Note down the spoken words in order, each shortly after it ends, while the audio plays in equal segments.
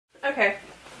Okay.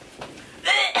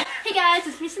 Hey guys,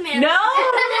 it's me, Samantha. No!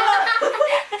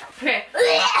 Okay.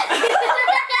 Okay.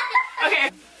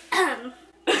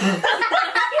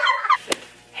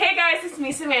 Hey guys, it's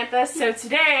me, Samantha. So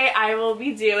today I will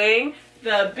be doing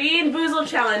the Bean Boozled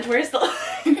challenge. Where's the...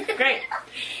 Great.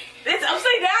 It's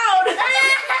upside down!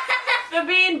 The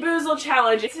Bean Boozled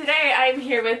challenge. Today I'm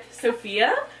here with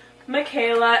Sophia,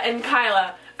 Michaela, and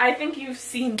Kyla. I think you've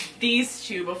seen these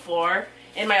two before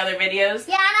in my other videos.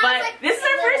 Yeah, but like, this is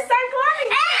our first time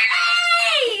collabing.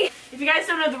 Hey! If you guys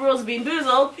don't know the rules of Bean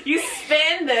Boozled, you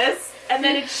spin this and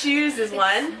then it chooses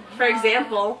one. For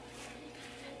example,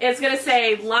 it's gonna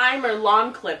say lime or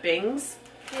lawn clippings,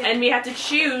 and we have to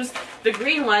choose the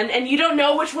green one, and you don't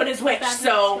know which one is which,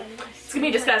 so it's gonna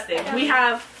be disgusting. We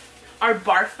have our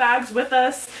barf bags with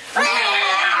us.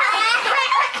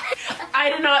 I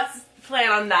did not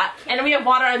plan on that. And then we have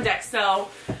water on deck, so...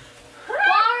 Water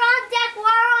on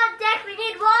deck, we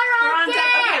need water on deck.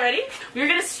 Okay, ready? We're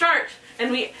gonna start,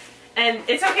 and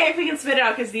it's okay if we can spit it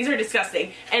out because these are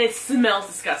disgusting, and it smells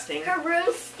disgusting. Her room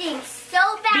stinks so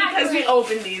badly. Because we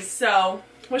opened these, so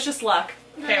wish us luck.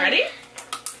 Okay, ready?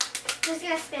 Who's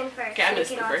gonna spin first? Okay, I'm gonna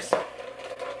spin first.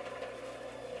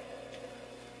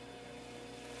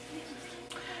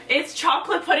 It's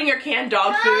chocolate pudding or canned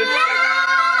dog food. No!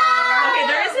 Okay,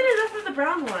 there isn't enough of the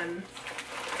brown one.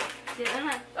 Oh,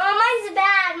 mine's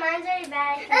bad. Mine's already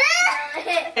bad.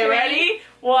 Okay, ready?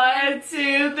 1,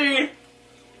 2, 3.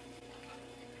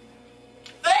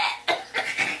 I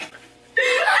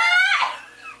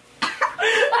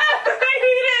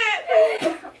hate it.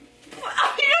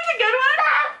 You got the good one?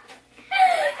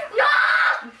 No!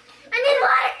 I need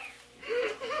water.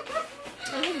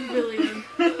 That was really good.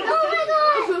 Oh my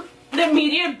god. The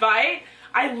immediate bite,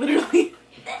 I'm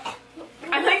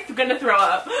like gonna throw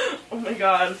up. Oh my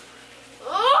god.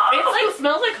 It like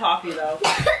smells like coffee though,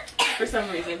 for some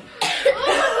reason.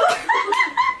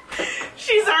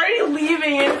 She's already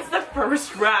leaving and it's the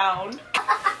first round.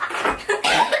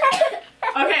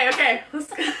 Okay, let's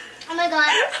go. Oh my god.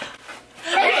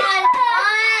 Oh my god.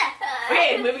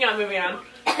 Okay, moving on.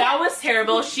 That was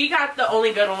terrible. She got the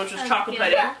only good one, which was chocolate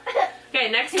pudding. Okay,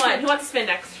 next one. Who wants to spin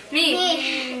next? Me.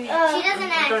 She doesn't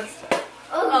next.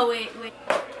 Oh, wait.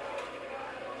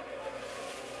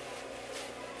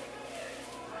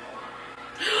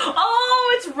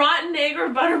 Oh, it's rotten egg or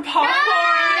butter popcorn.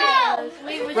 No!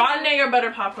 Wait, Rotten egg or butter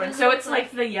popcorn. So it's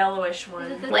like the yellowish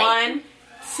one. Wait. 1,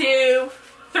 2,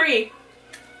 3.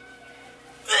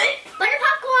 Butter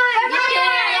popcorn!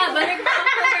 Yeah, butter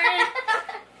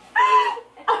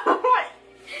popcorn.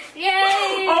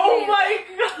 Yay! Oh my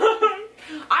god!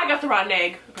 I got the rotten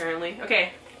egg, apparently.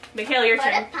 Okay, Michaela, your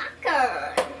turn. Butter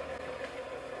popcorn.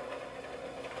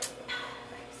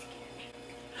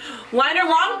 Line or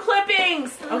long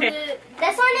clippings! Okay,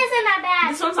 This one isn't that bad.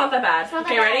 this one's not that bad. not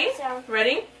Okay, that ready? bad, so.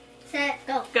 Ready? Set,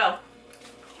 go. Go.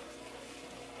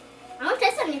 I don't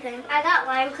taste anything. I got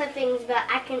lime clippings, but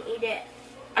I can eat it.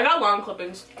 I got long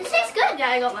clippings. This tastes good. Yeah,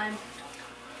 I got mine.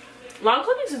 Long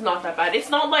clippings is not that bad. It's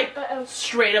not like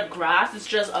straight up grass. It's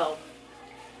just,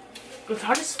 it's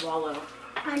hard to swallow.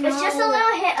 I know. It's just a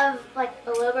little hit of like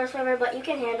a little bit of flavor, but you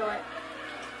can handle it.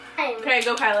 Okay,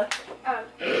 go Kyla.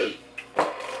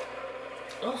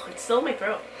 Oh, it's still in my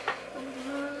throat.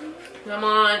 Come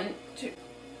on.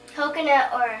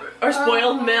 coconut Or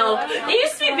spoiled milk. It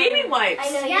used to be baby wipes. I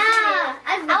know. Yeah,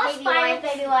 I was fine with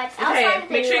baby wipes. Okay,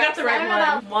 make sure you got the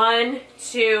right one. 1,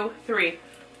 2, 3.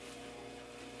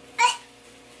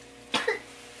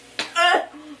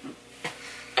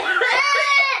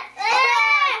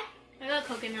 I got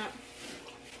coconut.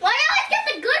 Why do I always get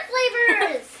the good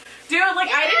flavors? Dude, like,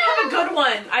 I didn't have a good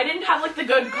one. I didn't have, like, the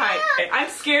good kind. I'm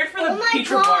scared for the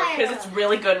pizza bar because it's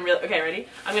really good and really... Okay, ready?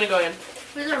 I'm gonna go in.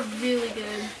 These are really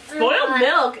good. Spoiled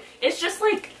milk. It's just,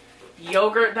 like,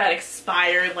 yogurt that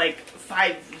expired, like,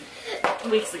 5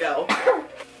 weeks ago.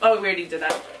 Oh, we already did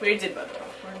that. We already did butter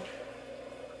popcorn.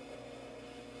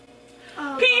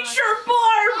 Oh, Peach or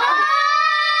barf!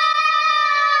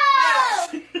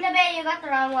 Oh! No, babe, you got the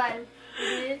wrong one.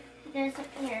 There's this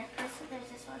one.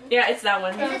 Yeah, it's that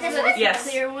one. Is it this one? Yes.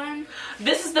 Clear one.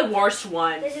 This is the worst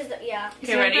one. This is the, yeah.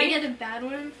 Okay, So ready? if I get a bad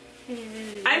one.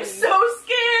 I'm so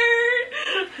scared!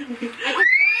 1, 2,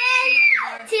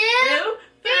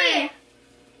 3.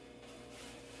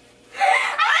 I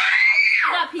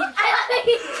got peach.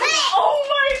 Oh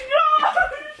my god!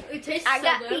 It tastes I so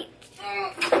got good. peach.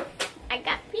 I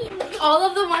got peach. All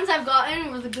of the ones I've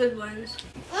gotten were the good ones.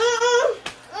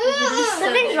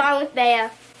 Something's wrong with Bea.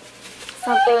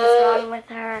 Something's wrong with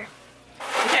her.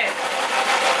 Okay.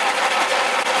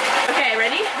 Okay,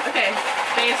 ready? Okay.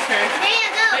 Bea's turn. Bea,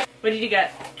 go. What did you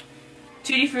get? 2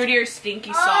 Tutti Frutti or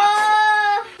stinky socks.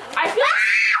 I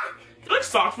feel like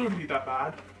socks wouldn't be that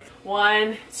bad.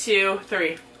 1, 2, 3.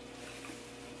 Tutti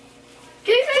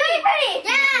Frutti!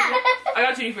 Yeah! I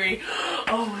got Tutti Frutti.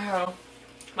 Oh wow.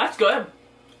 That's good.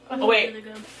 Oh wait. Really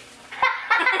good.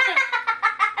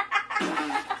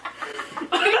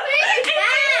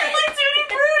 It's like Tutti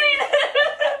Frutti!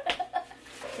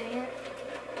 Dang it.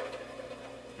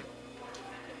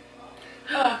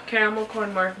 Oh, caramel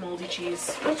corn mark moldy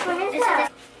cheese. Which one is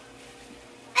that?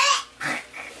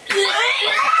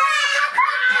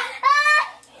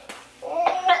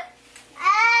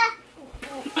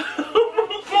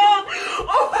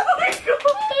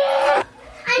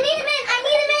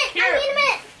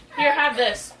 Here, have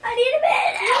this. I need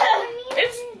a bit.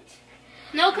 It's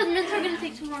No, because mints are gonna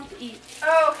take too long to eat.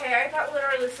 oh, okay. I thought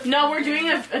literally. No, we're doing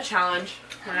a challenge.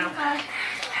 Wow.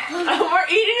 We're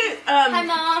eating it. Hi,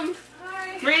 Mom.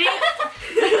 Reading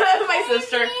my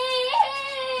sister.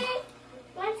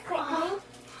 Let's go.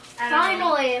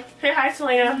 Finally. Hey, hi,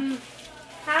 Selena.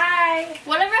 Hi.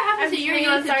 Whatever happens to your Hang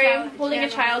on, YouTube sorry, challenge, I'm holding yeah, a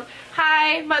child.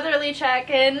 Hi, motherly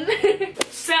check-in.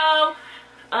 So,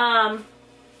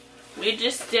 we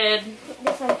just did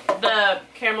This one. the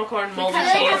caramel corn moldy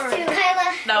Kyla cheese. has Two.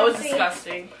 Kyla. That was Three.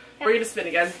 disgusting. We're gonna spin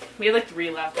again. We had like 3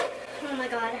 left. Oh my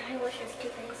god, I wish it was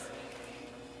toothpaste.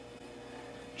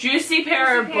 Juicy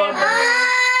pear or booger.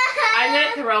 I'm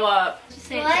gonna throw up. Just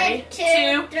say it.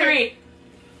 1, 2, 3.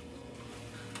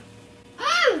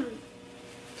 Mmm.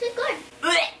 Too good.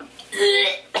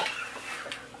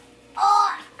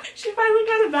 Oh. She finally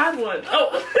got a bad one.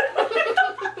 Oh.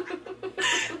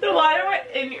 The water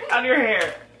went on your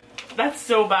hair. That's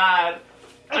so bad.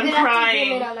 I'm gonna have to zoom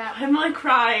crying. in on that. I'm like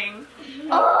crying.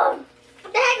 Oh.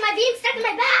 What the heck? My bean's stuck in my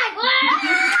bag.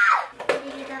 Ah!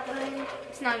 Maybe that one.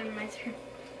 It's not even my turn.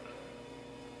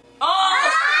 Oh!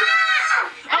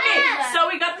 Ah! Okay, so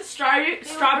we got the strawberry what's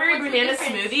the banana difference?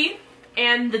 smoothie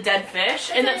and the dead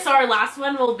fish. And then, so our last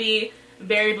one will be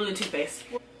berry blue toothpaste.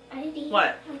 I did eat.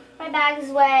 What? My bag is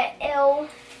wet. Ew.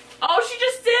 Oh, she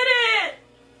just did it!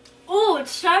 Oh,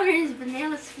 it's strawberries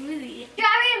banana smoothie.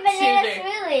 Strawberry and banana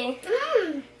Smoothie.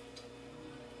 smoothie. Mmm.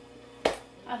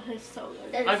 Oh, it's so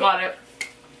good. I got it.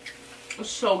 It's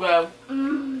so good.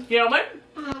 Mmm. You know what?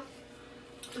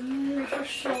 Mmm, this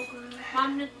is so good.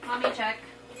 Mommy check.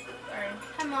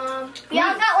 Hi, Mom. We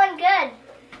all got one good.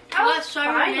 I got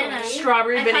strawberry banana.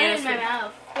 Strawberry I banana had it in my smoothie.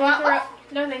 mouth. You want one?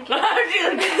 No, thank you.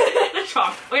 The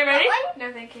chalk. Okay, ready? Want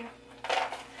No, thank you. one?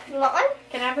 You want one?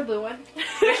 Can I have the blue one?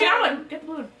 There's that one. Get the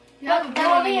blue one. No, That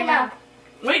won't be enough.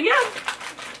 Wait,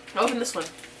 yeah. Open this one.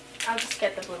 I'll just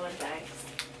get the blue one, thanks.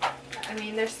 I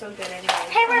mean, they're so good anyway.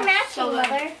 Hey, we're matching, so good.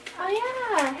 Mother. Oh,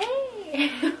 yeah.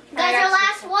 Hey. That's our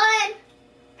last one.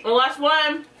 The last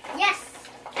one. Yes.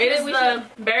 It is the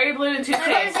berry blue and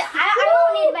toothpaste. I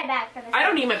don't need my bag for this. I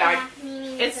don't need my bag. Yeah, me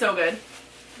neither. It's so good.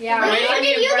 Yeah. Which Wait, I one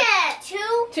need did a you breath. get?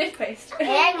 2 Toothpaste.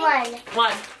 and 1.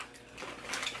 One.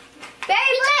 Berry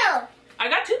blue. I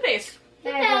got toothpaste.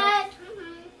 Berry blue.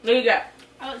 What do you get?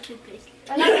 I got toothpaste.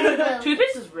 I got berry blue.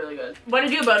 Toothpaste is really good. Want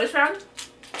to do a bonus round?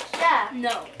 Yeah. No.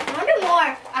 I want to do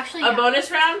more. Actually, A yeah.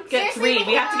 bonus round? Get Seriously,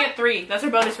 3. We have to get 3. That's our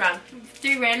bonus round.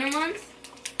 3 random ones.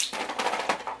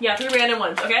 Yeah, 3 random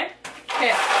ones, okay?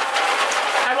 Okay.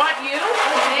 I want you to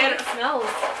get It smells. it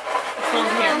smells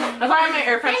in here. That's why I have my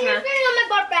air And you're freshener. spitting on my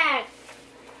butt bag.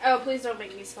 Oh, please don't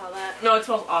make me smell that. No, it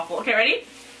smells awful. Okay, ready?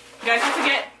 You guys have to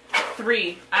get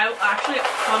 3. I actually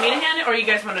want me to hand it, or you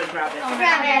guys want to grab it?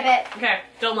 Grab it. Okay,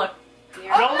 don't look.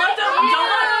 Yeah. Don't look.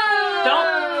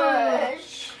 Don't.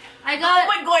 I Oh got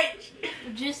my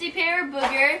god. juicy pear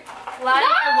booger,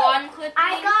 lawn clippings,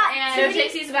 I got No and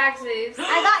takesies, backsies.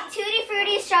 I got Tutti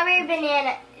Frutti, strawberry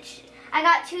banana. I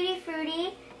got Tutti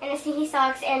Frutti and a stinky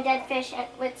socks and dead fish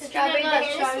with strawberry got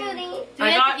banana strawberry. smoothie. do we I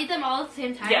have got- to eat them all at the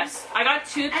same time? Yes, I got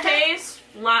toothpaste,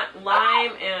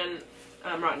 lime, and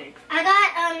rotten egg. I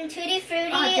got Tutti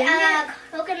Frutti, dang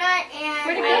coconut,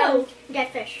 Where'd it and go? dead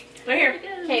fish. Right here.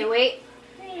 Okay, wait.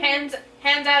 Hands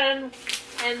out and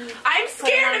I'm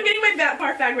scared. I'm getting my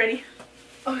park bag ready.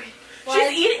 okay.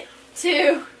 She's eating.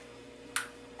 2.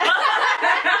 All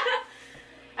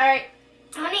right,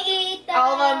 I want to eat the...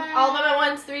 all of them at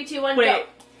once. 3, 2, 1, Wait. go.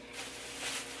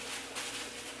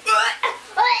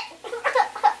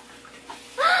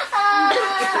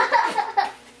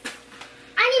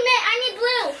 I need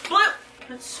blue. Blue.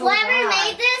 That's so Whoever bad.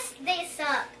 made this, they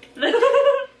suck.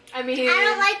 I mean, I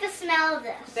don't like the smell of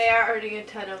this. they are earning a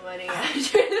ton of money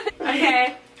after this.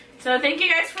 Okay. So thank you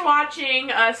guys for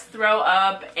watching us throw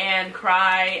up and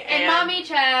cry And mommy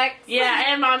check. Yeah,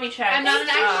 and mommy check. I'm not an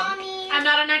Thank you, actual- Mommy. I'm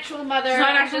not an actual mother. She's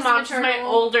not an I'm actual just mom. She's my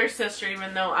maternal. older sister,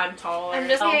 even though I'm taller. I'm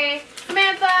just Oh. okay.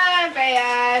 Samantha,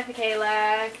 Rhea,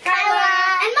 Michaela, Kyla.